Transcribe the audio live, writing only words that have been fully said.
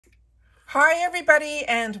Hi everybody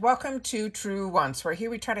and welcome to True Wants, where here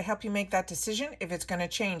we try to help you make that decision if it's going to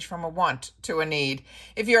change from a want to a need.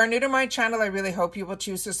 If you are new to my channel, I really hope you will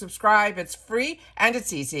choose to subscribe. It's free and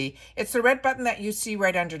it's easy. It's the red button that you see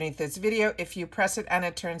right underneath this video. If you press it and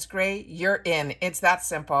it turns gray, you're in. It's that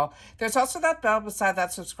simple. There's also that bell beside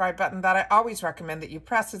that subscribe button that I always recommend that you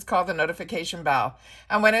press. It's called the notification bell.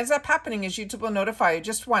 And what ends up happening is YouTube will notify you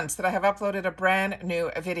just once that I have uploaded a brand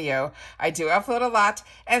new video. I do upload a lot,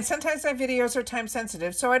 and sometimes my videos are time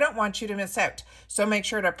sensitive, so I don't want you to miss out. So make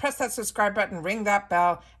sure to press that subscribe button, ring that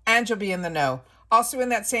bell, and you'll be in the know. Also in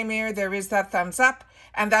that same area, there is that thumbs up,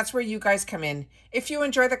 and that's where you guys come in. If you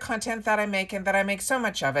enjoy the content that I make and that I make so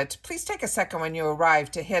much of it, please take a second when you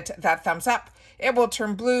arrive to hit that thumbs up. It will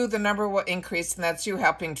turn blue, the number will increase, and that's you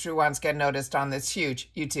helping True Ones get noticed on this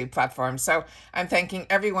huge YouTube platform. So I'm thanking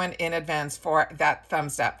everyone in advance for that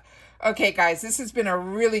thumbs up. Okay, guys, this has been a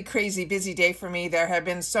really crazy busy day for me. There have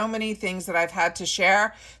been so many things that I've had to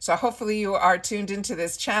share. So hopefully you are tuned into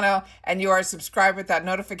this channel and you are subscribed with that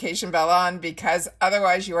notification bell on, because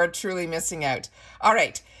otherwise you are truly missing out. All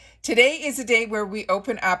right. Today is a day where we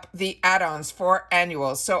open up the add-ons for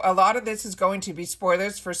annuals. So a lot of this is going to be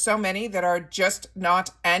spoilers for so many that are just not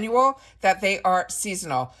annual, that they are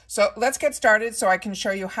seasonal. So let's get started so I can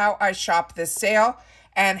show you how I shop this sale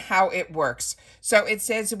and how it works. So it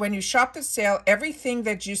says when you shop the sale, everything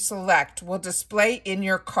that you select will display in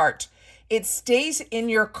your cart. It stays in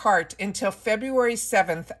your cart until February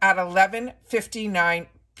 7th at 11:59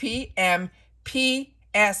 p.m.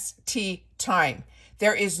 PST time.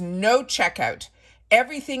 There is no checkout.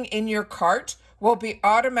 Everything in your cart will be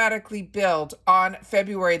automatically billed on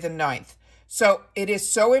February the 9th. So it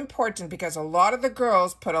is so important because a lot of the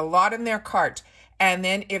girls put a lot in their cart, and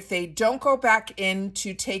then if they don't go back in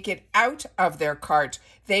to take it out of their cart,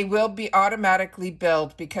 they will be automatically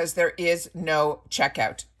billed because there is no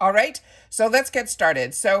checkout. All right, so let's get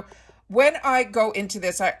started. So when I go into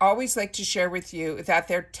this, I always like to share with you that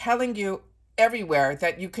they're telling you everywhere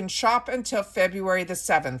that you can shop until February the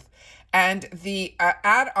 7th. And the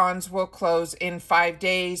add-ons will close in 5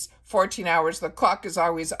 days, 14 hours. The clock is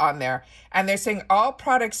always on there. And they're saying all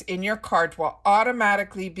products in your cart will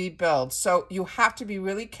automatically be billed. So you have to be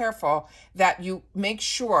really careful that you make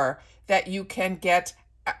sure that you can get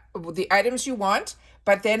the items you want.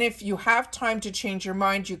 But then if you have time to change your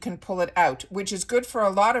mind, you can pull it out, which is good for a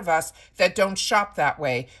lot of us that don't shop that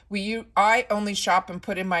way. I only shop and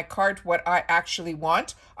put in my cart what I actually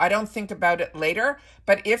want. I don't think about it later.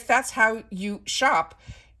 But if that's how you shop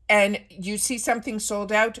and you see something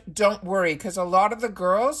sold out, don't worry, because a lot of the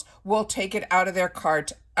girls will take it out of their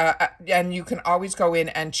cart and you can always go in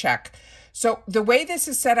and check. So the way this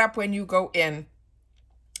is set up when you go in,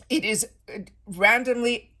 it is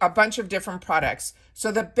randomly a bunch of different products.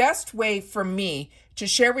 So the best way for me to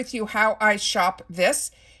share with you how I shop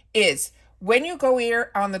this is when you go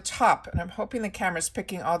here on the top, and I'm hoping the camera's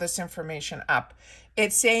picking all this information up.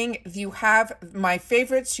 It's saying you have my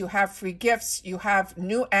favorites, you have free gifts, you have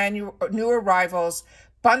new arrivals,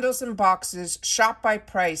 bundles and boxes, shop by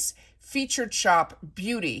price, featured shop,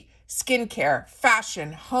 beauty, skincare,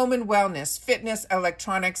 fashion, home and wellness, fitness,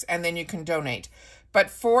 electronics, and then you can donate. But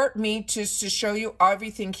for me to show you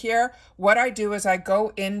everything here, what I do is I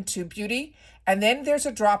go into beauty, and then there's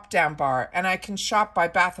a drop down bar, and I can shop by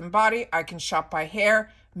bath and body, I can shop by hair,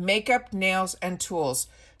 makeup, nails, and tools.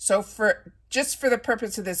 So just for the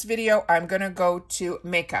purpose of this video, I'm gonna go to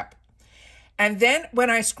makeup. And then when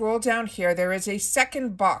I scroll down here, there is a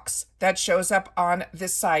second box that shows up on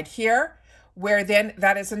this side here, where then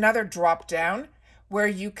that is another drop down where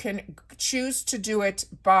you can choose to do it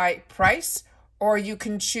by price, or you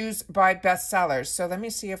can choose by bestsellers. So let me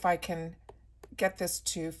see if I can get this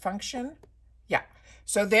to function. Yeah.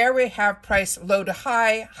 So there we have price low to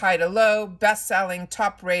high, high to low, best-selling,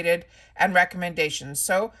 top-rated, and recommendations.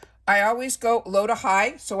 So I always go low to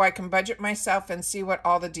high so I can budget myself and see what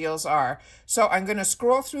all the deals are. So I'm going to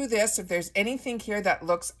scroll through this. If there's anything here that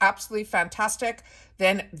looks absolutely fantastic,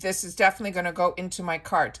 then this is definitely going to go into my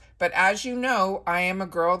cart. But as you know, I am a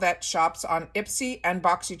girl that shops on Ipsy and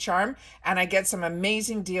BoxyCharm, and I get some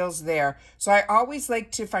amazing deals there. So I always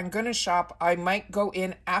like to, if I'm going to shop, I might go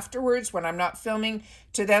in afterwards when I'm not filming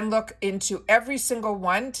to then look into every single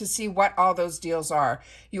one to see what all those deals are.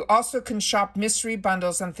 You also can shop mystery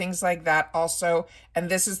bundles and things like that also, and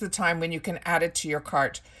this is the time when you can add it to your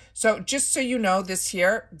cart. So just so you know, this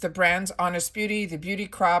here, the brands Honest Beauty, The Beauty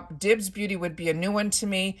Crop, Dibs Beauty would be a new one to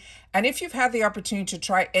me. And if you've had the opportunity to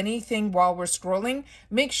try anything while we're scrolling,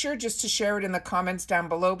 make sure just to share it in the comments down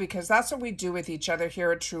below, because that's what we do with each other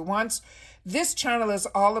here at True Wants. This channel is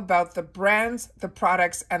all about the brands, the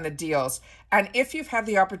products, and the deals. And if you've had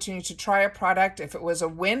the opportunity to try a product, if it was a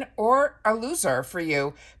win or a loser for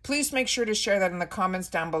you, please make sure to share that in the comments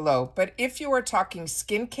down below. But if you are talking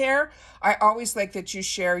skincare, I always like that you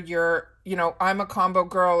share your, I'm a combo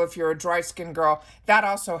girl, if you're a dry skin girl. That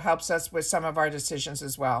also helps us with some of our decisions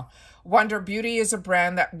as well. Wonder Beauty is a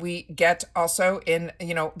brand that we get also in,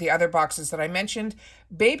 the other boxes that I mentioned.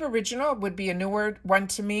 Babe Original would be a newer one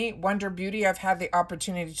to me. Wonder Beauty, I've had the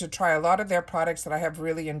opportunity to try a lot of their products that I have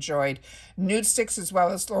really enjoyed. Nude Sticks as well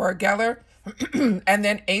as Laura Geller. And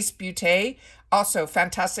then Ace Beauty, also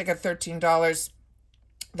fantastic at $13.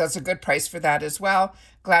 That's a good price for that as well.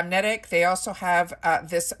 Glamnetic, they also have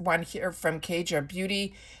this one here from Kaja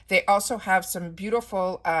Beauty. They also have some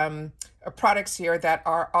beautiful products here that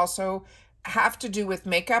are also have to do with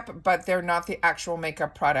makeup, but they're not the actual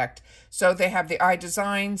makeup product. So they have the eye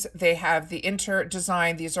designs, they have the inter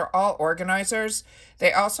design. These are all organizers.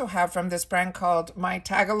 They also have from this brand called My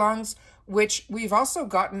Tagalongs, which we've also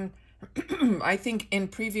gotten I think in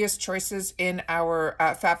previous choices in our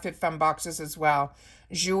FABFITFUN boxes as well.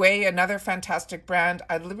 Jouer, another fantastic brand.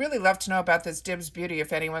 I'd really love to know about this Dibs Beauty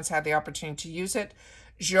if anyone's had the opportunity to use it.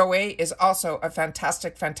 Jouer is also a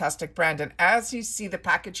fantastic, fantastic brand. And as you see the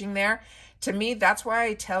packaging there, to me, that's why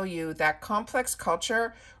I tell you that Complex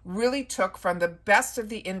Culture really took from the best of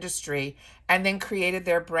the industry and then created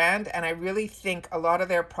their brand. And I really think a lot of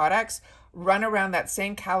their products run around that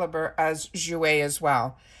same caliber as Jouer as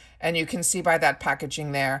well. And you can see by that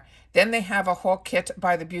packaging there. Then they have a whole kit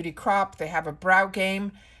by The Beauty Crop. They have a brow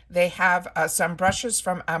game. They have some brushes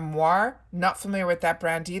from Amoir. Not familiar with that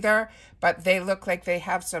brand either, but they look like they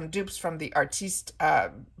have some dupes from the Artiste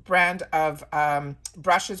brand of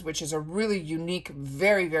brushes, which is a really unique,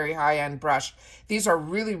 very, very high-end brush. These are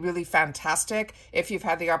really, really fantastic. If you've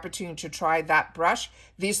had the opportunity to try that brush,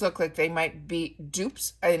 these look like they might be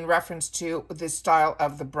dupes in reference to the style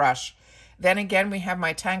of the brush. Then again, we have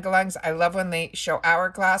My Tagalongs. I love when they show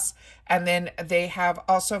Hourglass. And then they have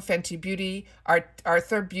also Fenty Beauty. Our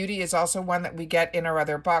third beauty is also one that we get in our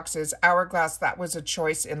other boxes. Hourglass, that was a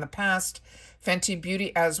choice in the past. Fenty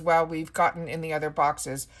Beauty as well, we've gotten in the other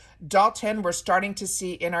boxes. Dalton, we're starting to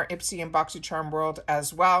see in our Ipsy and BoxyCharm world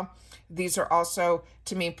as well. These are also,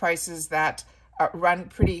 to me, prices that run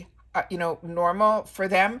pretty normal for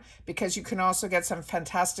them, because you can also get some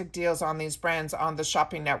fantastic deals on these brands on the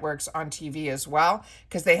shopping networks on TV as well,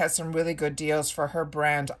 because they have some really good deals for her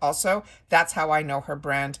brand also. That's how I know her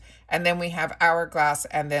brand. And then we have Hourglass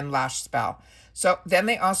and then Lash Spell. So then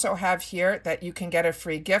they also have here that you can get a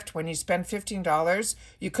free gift. When you spend $15,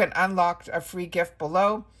 you can unlock a free gift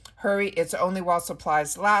below. Hurry, it's only while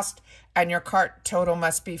supplies last, and your cart total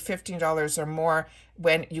must be $15 or more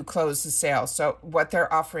when you close the sale. So what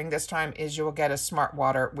they're offering this time is you will get a smart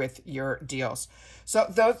water with your deals. So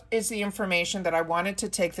that is the information that I wanted to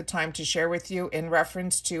take the time to share with you in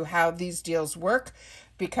reference to how these deals work.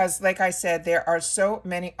 Because like I said, there are so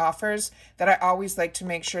many offers that I always like to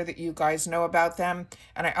make sure that you guys know about them.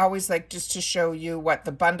 And I always like just to show you what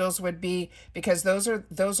the bundles would be, because those are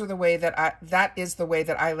the way that is the way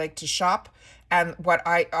that I like to shop, and what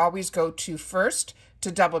I always go to first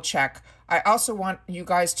to double check. I also want you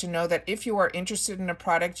guys to know that if you are interested in a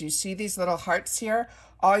product, you see these little hearts here,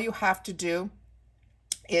 all you have to do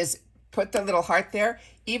is put the little heart there,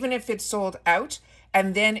 even if it's sold out,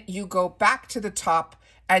 and then you go back to the top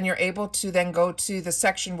and you're able to then go to the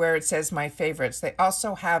section where it says My Favorites. They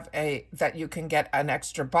also have that you can get an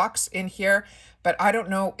extra box in here, but I don't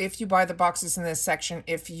know if you buy the boxes in this section,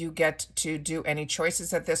 if you get to do any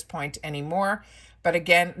choices at this point anymore. But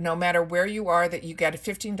again, no matter where you are, that you get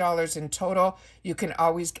 $15 in total, you can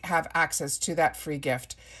always have access to that free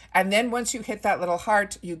gift. And then once you hit that little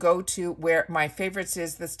heart, you go to where My Favorites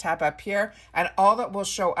is, this tab up here, and all that will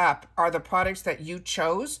show up are the products that you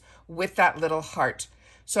chose with that little heart.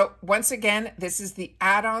 So once again, this is the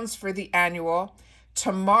add-ons for the annual.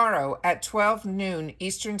 Tomorrow at 12 noon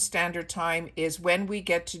Eastern Standard Time is when we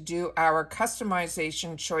get to do our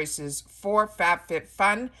customization choices for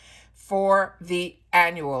FABFITFUN for the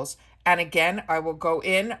annuals. And again, I will go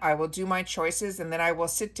in, I will do my choices, and then I will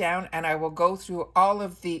sit down and I will go through all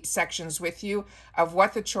of the sections with you of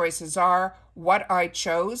what the choices are, what I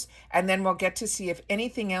chose, and then we'll get to see if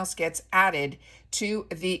anything else gets added to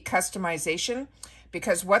the customization.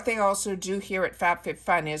 Because what they also do here at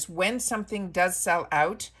FABFITFUN is when something does sell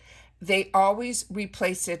out, they always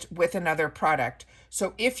replace it with another product.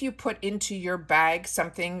 So if you put into your bag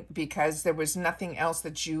something because there was nothing else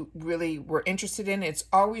that you really were interested in, it's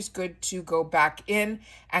always good to go back in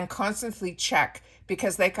and constantly check,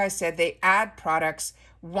 because like I said, they add products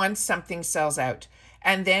once something sells out.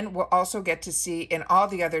 And then we'll also get to see in all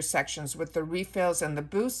the other sections with the refills and the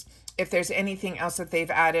boosts, if there's anything else that they've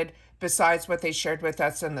added besides what they shared with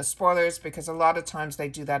us in the spoilers, because a lot of times they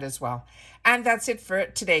do that as well. And that's it for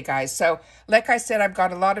today, guys. So like I said, I've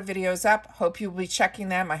got a lot of videos up. Hope you'll be checking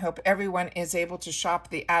them. I hope everyone is able to shop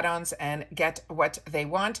the add-ons and get what they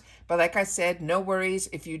want. But like I said, no worries.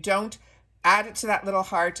 If you don't, add it to that little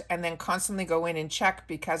heart and then constantly go in and check,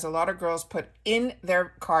 because a lot of girls put in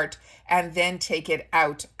their cart and then take it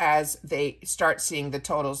out as they start seeing the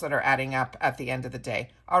totals that are adding up at the end of the day.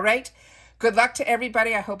 All right. Good luck to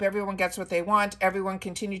everybody. I hope everyone gets what they want. Everyone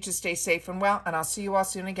continue to stay safe and well, and I'll see you all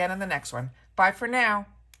soon again in the next one. Bye for now.